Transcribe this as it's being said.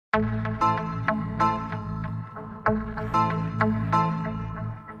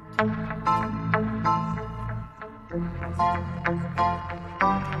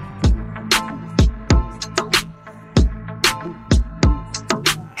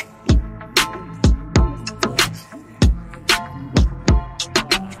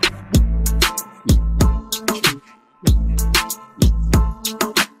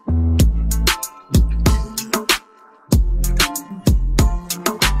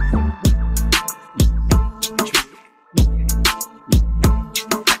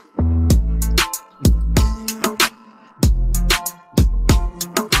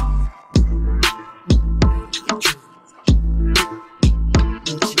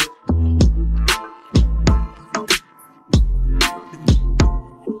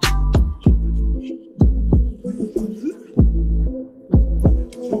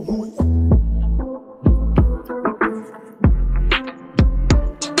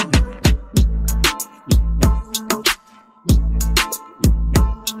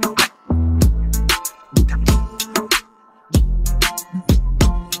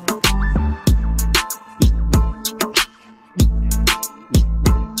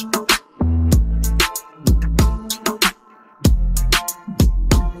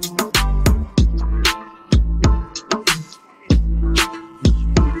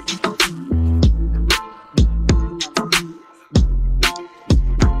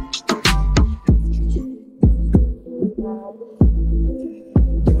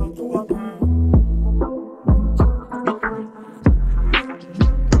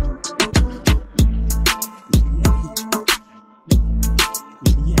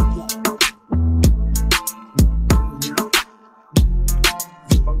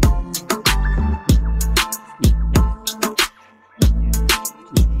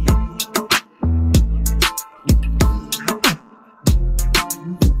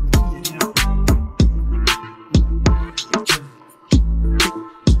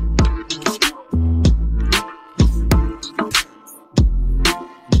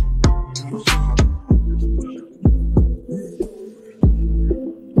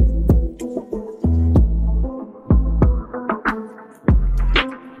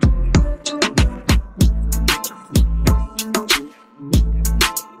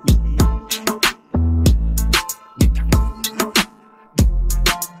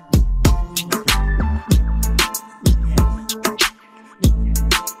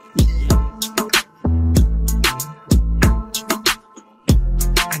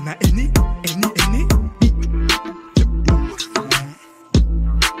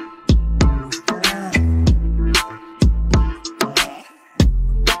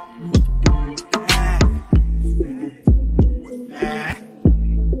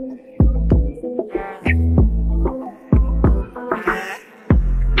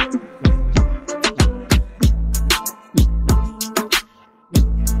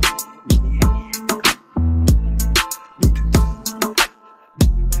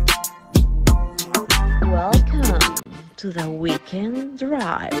To the weekend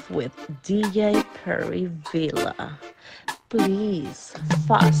drive with DJ Perryvilla. Please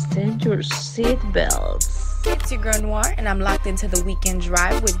fasten your seatbelts. It's your girl Noir, and I'm locked into the weekend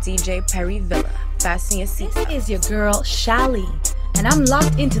drive with DJ Perryvilla. Fasten your seats. This is your girl Shali, and I'm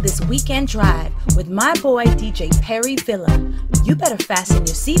locked into this weekend drive with my boy DJ Perryvilla. You better fasten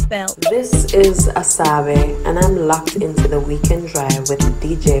your seatbelt. This is Asabe, and I'm locked into the weekend drive with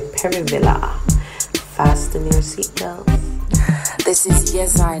DJ Perryvilla. Fasten your seatbelts. This is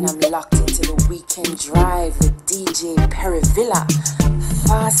Yeza, and I'm locked into the weekend drive with DJ Perryvilla.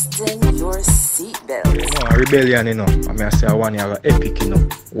 Fasten your seatbelts. No, rebellion, you know. I mean, I say I want you have an epic, you know.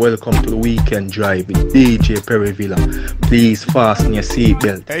 Welcome to the weekend drive with DJ Perryvilla. Please fasten your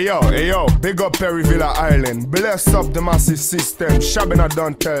seatbelt. Hey yo, big up Perryvilla Island. Bless up the massive system. Shabina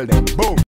don't tell them. Boom.